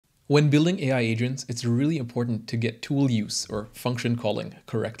When building AI agents, it's really important to get tool use or function calling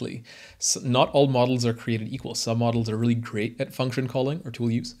correctly. So not all models are created equal. Some models are really great at function calling or tool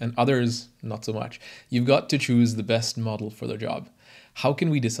use, and others not so much. You've got to choose the best model for the job. How can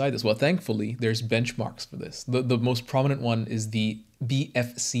we decide this? Well, thankfully, there's benchmarks for this. The most prominent one is the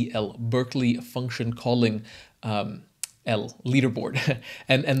BFCL, Berkeley Function Calling Leaderboard.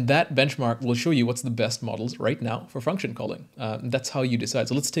 and that benchmark will show you what's the best models right now for function calling. That's how you decide.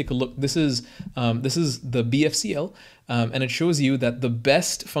 So let's take a look. This is the BFCL, and it shows you that the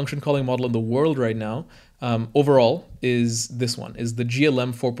best function calling model in the world right now overall is this one, is the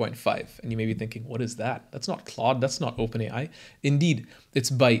GLM 4.5. And you may be thinking, what is that? That's not Claude, that's not OpenAI. Indeed,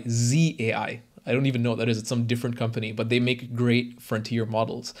 it's by ZAI. I don't even know what that is. It's some different company, but they make great frontier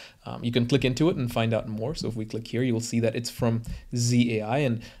models. You can click into it and find out more. So if we click here, you'll see that it's from ZAI,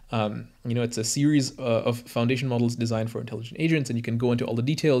 and it's a series of foundation models designed for intelligent agents, and you can go into all the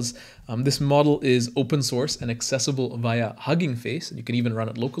details. This model is open source and accessible via Hugging Face, and you can even run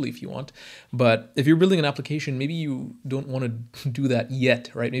it locally if you want. But if you're building an application, maybe you don't want to do that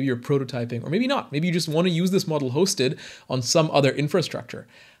yet, right? Maybe you're prototyping, or maybe not. Maybe you just want to use this model hosted on some other infrastructure.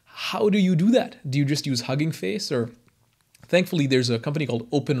 How do you do that? Do you just use Hugging Face, or thankfully there's a company called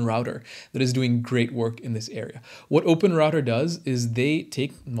OpenRouter that is doing great work in this area. What OpenRouter does is they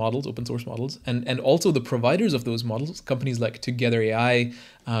take models, open source models, and also the providers of those models, companies like Together AI,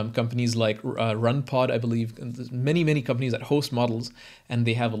 companies like RunPod, I believe, and there's many companies that host models, and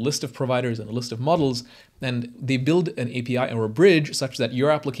they have a list of providers and a list of models, and they build an API or a bridge such that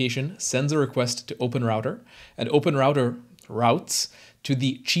your application sends a request to OpenRouter, and OpenRouter routes to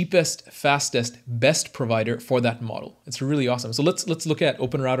the cheapest, fastest, best provider for that model. It's really awesome. So let's look at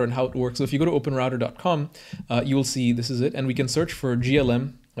OpenRouter and how it works. So if you go to openrouter.com, you will see this is it, and we can search for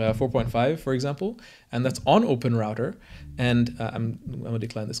GLM 4.5, for example, and that's on OpenRouter. And I'm gonna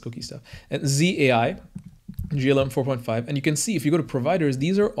decline this cookie stuff. And ZAI, GLM 4.5, and you can see if you go to providers,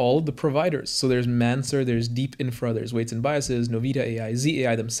 these are all the providers. So there's Manser, there's Deep Infra, there's Weights and Biases, Novita AI,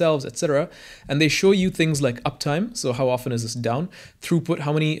 ZAI themselves, etc. And they show you things like uptime, so how often is this down, throughput,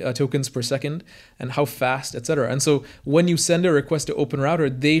 how many tokens per second, and how fast, etc. And so when you send a request to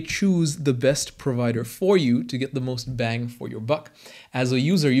OpenRouter, they choose the best provider for you to get the most bang for your buck. As a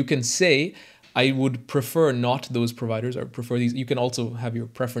user, you can say, I would prefer not those providers, or prefer these. You can also have your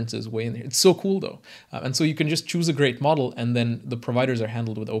preferences way in there. It's so cool though. And so you can just choose a great model, and then the providers are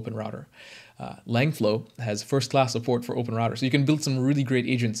handled with OpenRouter. Langflow has first-class support for OpenRouter. So you can build some really great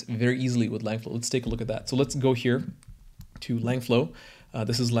agents very easily with Langflow. Let's take a look at that. So let's go here to Langflow.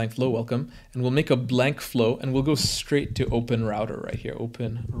 This is Langflow, welcome. And we'll make a blank flow, and we'll go straight to OpenRouter right here,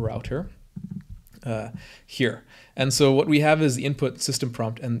 OpenRouter. Here. And so what we have is the input system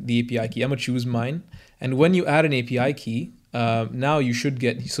prompt and the API key. I'm going to choose mine. And when you add an API key, now you should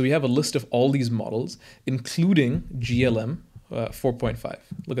get, so we have a list of all these models, including GLM 4.5.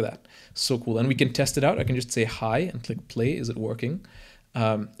 Look at that. So cool. And we can test it out. I can just say hi and click play. Is it working?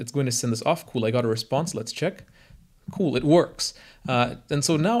 It's going to send this off. Cool. I got a response. Let's check. Cool. It works. And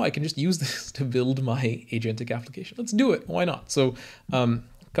so now I can just use this to build my agentic application. Let's do it. Why not? So,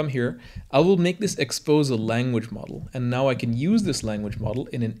 come here, I will make this expose a language model, and now I can use this language model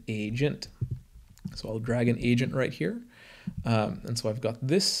in an agent. So I'll drag an agent right here. And so I've got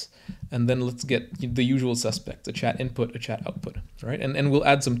this, and then let's get the usual suspects, a chat input, a chat output, right? And we'll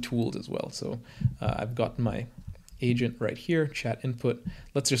add some tools as well. So I've got my agent right here, chat input.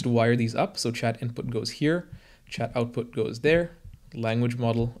 Let's just wire these up. So chat input goes here, chat output goes there. Language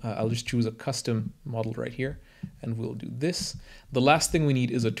model, I'll just choose a custom model right here, and we'll do this. The last thing we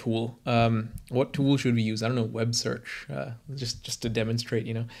need is a tool. What tool should we use? I don't know, web search, just to demonstrate,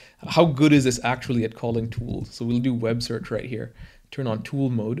 how good is this actually at calling tools? So we'll do web search right here, turn on tool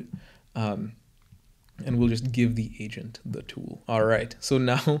mode, and we'll just give the agent the tool. All right, so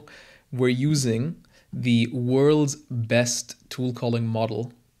now we're using the world's best tool calling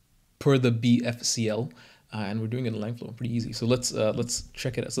model per the BFCL, and we're doing it in Langflow, pretty easy. So let's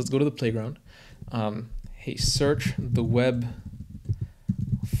check it out. So let's go to the playground. Hey, search the web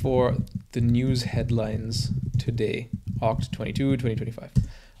for the news headlines today, Oct 22, 2025,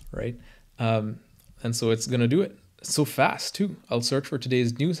 right? And so it's gonna do it so fast too. I'll search for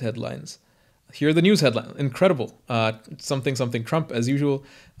today's news headlines. Here are the news headlines, incredible. Something Trump as usual.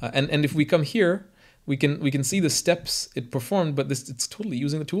 And if we come here, we can see the steps it performed, but it's totally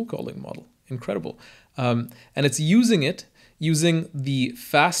using the tool calling model. Incredible. And it's using the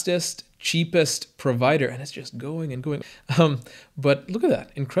fastest, cheapest provider, and it's just going and going. But look at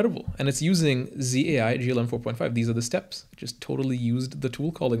that, incredible. And it's using ZAI GLM 4.5. These are the steps. It just totally used the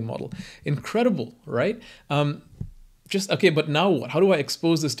tool calling model. Incredible, right? Okay, but now what? How do I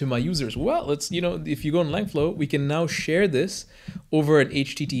expose this to my users? Well, let's, if you go on Langflow, we can now share this over an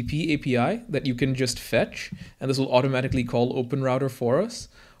HTTP API that you can just fetch, and this will automatically call OpenRouter for us.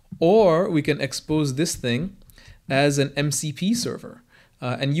 Or we can expose this thing as an MCP server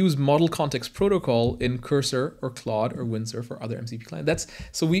and use Model Context Protocol in Cursor or Claude or Windsurf or other MCP client.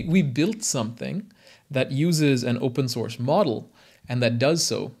 So we built something that uses an open source model and that does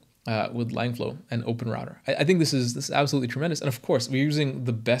so with Langflow and OpenRouter. I think this is absolutely tremendous. And of course, we're using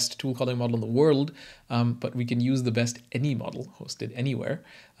the best tool calling model in the world, but we can use the best any model hosted anywhere,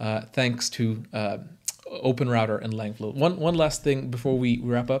 thanks to OpenRouter and Langflow. One last thing before we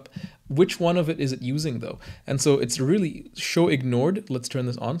wrap up. Which one of it is it using though? And so it's really show ignored. Let's turn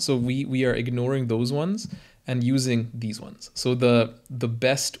this on. So we are ignoring those ones and using these ones. So the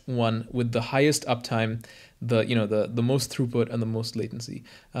best one with the highest uptime, the most throughput and the most latency.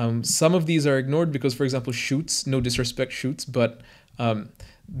 Some of these are ignored because, for example, shoots, no disrespect shoots, but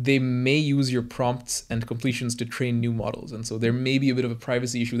they may use your prompts and completions to train new models. And so there may be a bit of a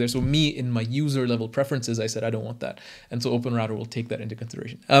privacy issue there. So me, in my user level preferences, I said, I don't want that. And so OpenRouter will take that into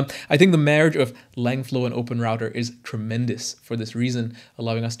consideration. I think the marriage of Langflow and OpenRouter is tremendous for this reason,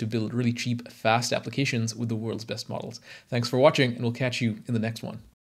 allowing us to build really cheap, fast applications with the world's best models. Thanks for watching, and we'll catch you in the next one.